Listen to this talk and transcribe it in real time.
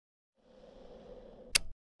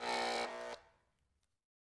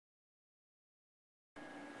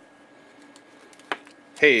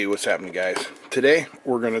Hey, what's happening, guys? Today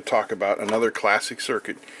we're going to talk about another classic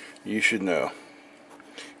circuit you should know,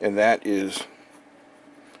 and that is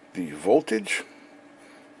the voltage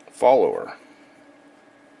follower.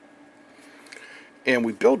 And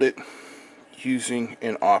we build it using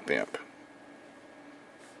an op-amp.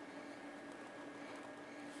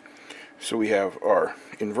 So we have our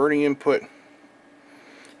inverting input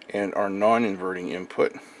and our non-inverting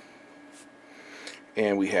input,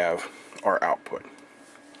 and we have our output.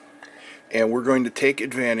 And we're going to take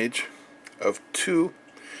advantage of two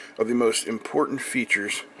of the most important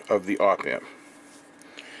features of the op-amp.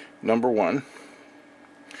 Number one,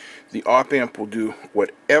 the op-amp will do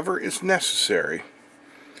whatever is necessary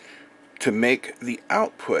to make the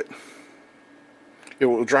output, it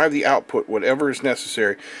will drive the output whatever is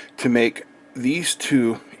necessary to make these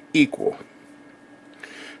two equal.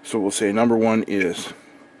 So we'll say number one is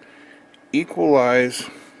equalize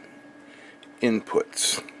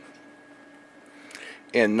inputs.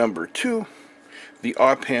 And number two, the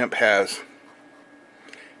op-amp has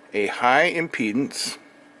a high impedance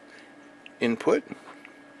input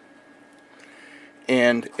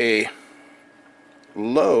and a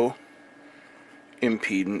low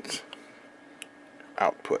impedance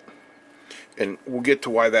output. And we'll get to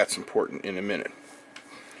why that's important in a minute.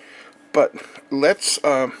 But let's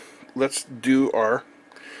do our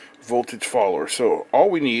voltage follower. So all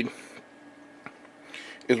we need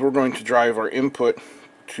is we're going to drive our input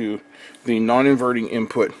to the non-inverting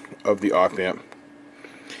input of the op-amp,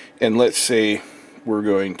 and let's say we're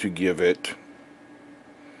going to give it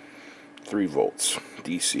 3 volts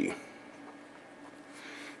DC.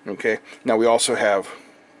 Okay, now we also have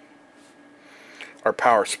our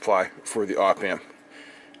power supply for the op-amp,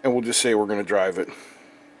 and we'll just say we're going to drive it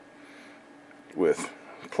with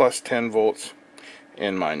plus 10 volts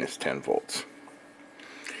and minus 10 volts.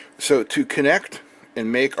 So to connect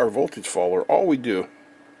and make our voltage follower, all we do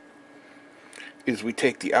is we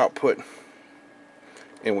take the output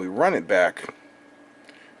and we run it back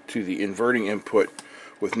to the inverting input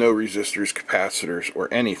with no resistors, capacitors,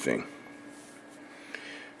 or anything.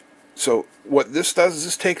 So what this does is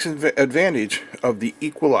this takes advantage of the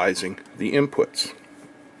equalizing the inputs.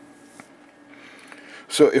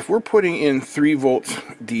 So if we're putting in 3 volts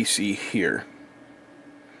DC here,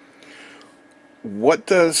 what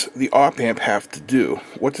does the op-amp have to do?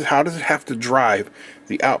 How does it have to drive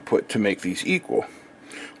the output to make these equal?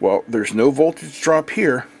 Well, there's no voltage drop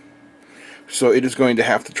here, so it is going to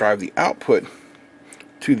have to drive the output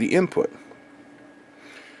to the input.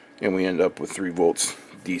 And we end up with 3 volts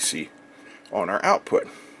DC on our output.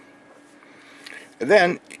 And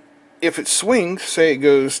then, if it swings, say it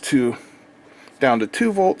goes down to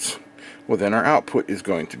 2 volts, well then our output is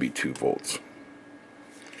going to be 2 volts.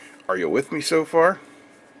 Are you with me so far?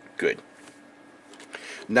 Good.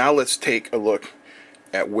 Now let's take a look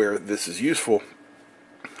at where this is useful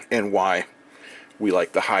and why we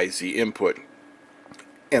like the high Z input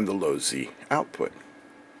and the low Z output.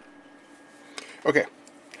 Okay,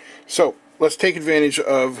 so let's take advantage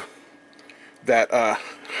of that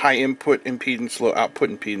high input impedance, low output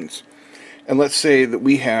impedance, and let's say that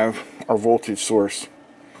we have our voltage source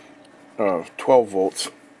of 12 volts,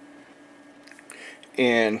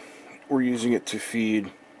 and we're using it to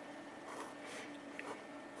feed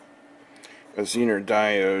a Zener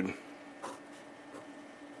diode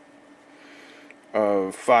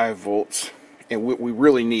of 5 volts, and what we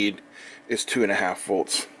really need is 2.5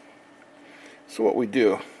 volts. So what we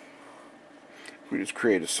do, we just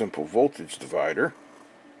create a simple voltage divider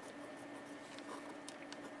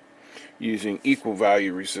using equal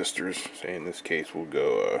value resistors. Say in this case we'll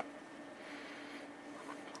go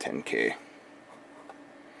 10K.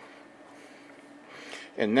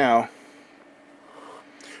 And now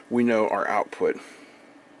we know our output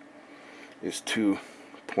is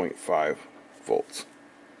 2.5 volts.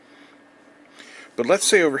 But let's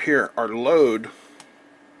say over here our load,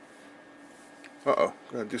 gotta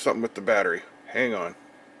do something with the battery. Hang on.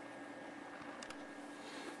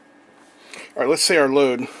 Alright, let's say our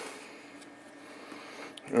load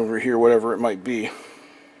over here, whatever it might be,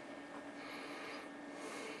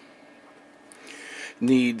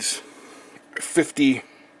 needs 50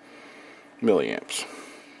 milliamps.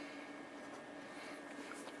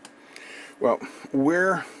 Well,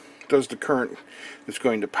 where does the current that's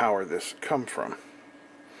going to power this come from?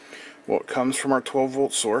 Well, it comes from our 12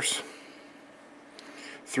 volt source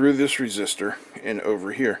through this resistor and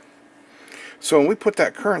over here. So when we put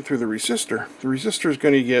that current through the resistor is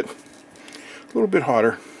going to get a little bit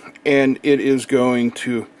hotter, and it is going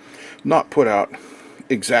to not put out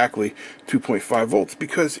exactly 2.5 volts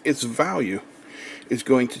because its value is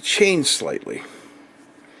going to change slightly.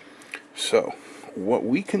 So what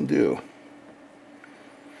we can do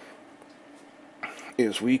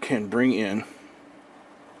is we can bring in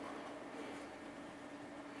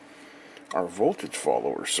our voltage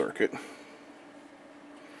follower circuit,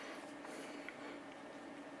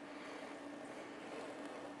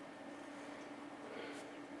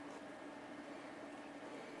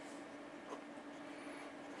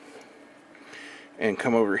 and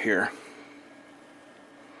come over here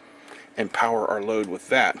and power our load with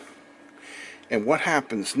that. And what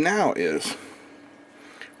happens now is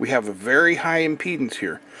we have a very high impedance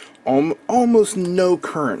here. Almost no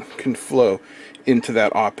current can flow into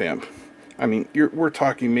that op-amp. I mean, we're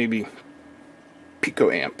talking maybe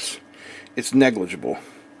picoamps. It's negligible.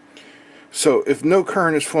 So if no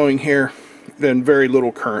current is flowing here, then very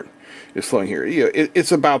little current is flowing here.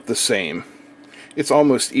 It's about the same. It's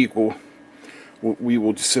almost equal. We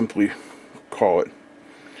will just simply call it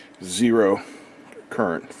zero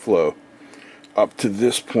current flow up to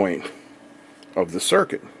this point of the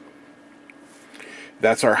circuit.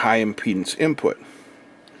 That's our high impedance input.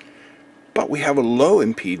 But we have a low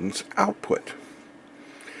impedance output.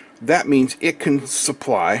 That means it can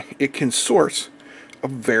source a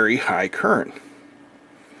very high current.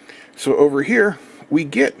 So over here we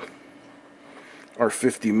get our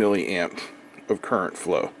 50 milliamp of current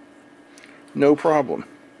flow. No problem.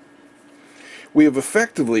 We have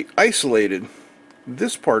effectively isolated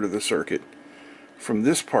this part of the circuit from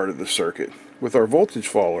this part of the circuit with our voltage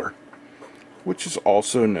follower, which is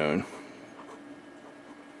also known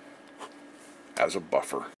as a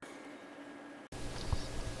buffer.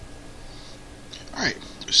 Alright,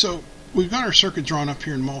 so we've got our circuit drawn up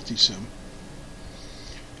here in multisim,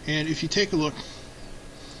 and if you take a look,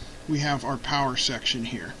 we have our power section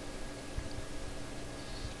here.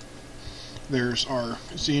 There's our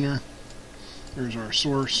zener, there's our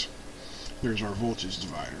source, there's our voltage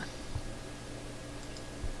divider.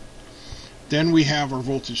 Then we have our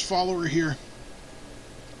voltage follower here,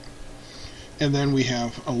 and then we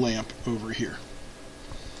have a lamp over here.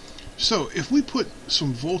 So if we put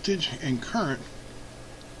some voltage and current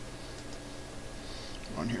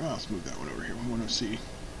on here, let's move that one over here. We want to see,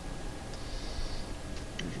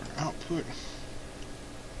 there's our output.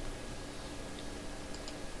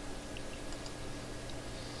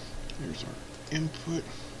 There's our input,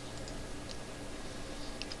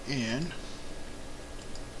 and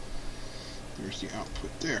there's the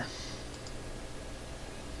output there.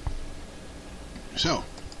 So,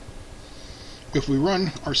 if we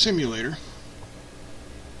run our simulator,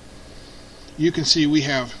 you can see we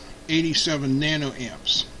have 87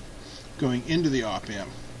 nanoamps going into the op-amp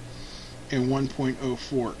and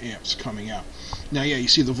 1.04 amps coming out. Now, yeah, you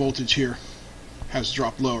see the voltage here has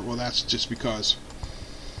dropped lower. Well, that's just because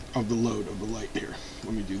of the load of the light here.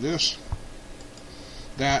 Let me do this,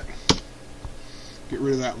 that, get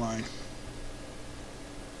rid of that line,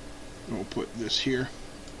 and we'll put this here,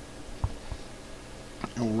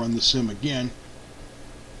 and we'll run the sim again,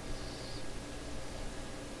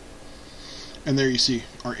 and there you see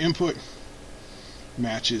our input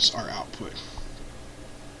matches our output.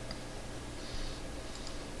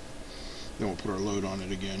 Then we'll put our load on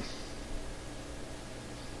it again.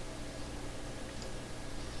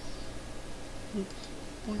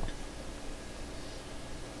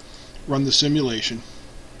 Run the simulation.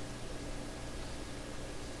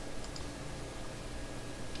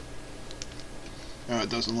 It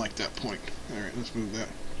doesn't like that point. Alright, let's move that.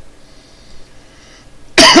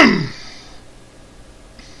 Move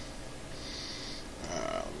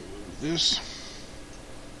this.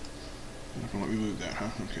 Not gonna let me move that, huh?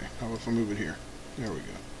 Okay. How about if I move it here? There we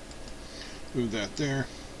go. Move that there.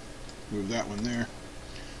 Move that one there.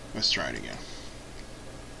 Let's try it again.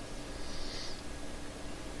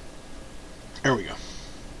 There we go.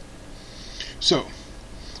 So,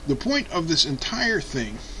 the point of this entire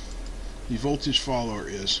thing, the voltage follower,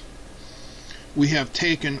 is we have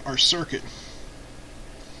taken our circuit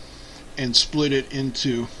and split it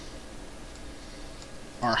into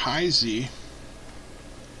our high Z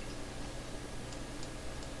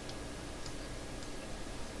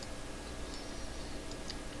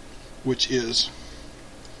which is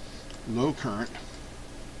low current,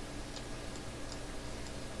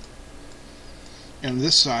 and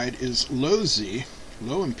this side is low Z,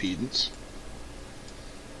 low impedance,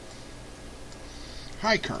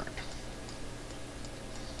 high current.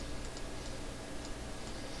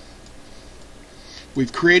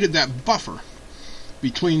 We've created that buffer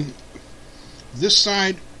between this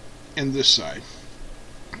side and this side,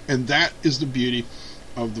 and that is the beauty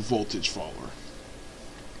of the voltage follower.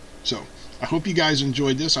 So I hope you guys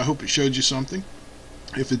enjoyed this. I hope it showed you something.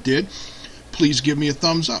 If it did, please give me a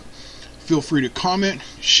thumbs up. Feel free to comment,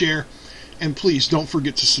 share, and please don't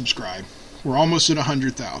forget to subscribe. We're almost at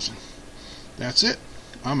 100,000. That's it.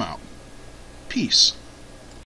 I'm out. Peace.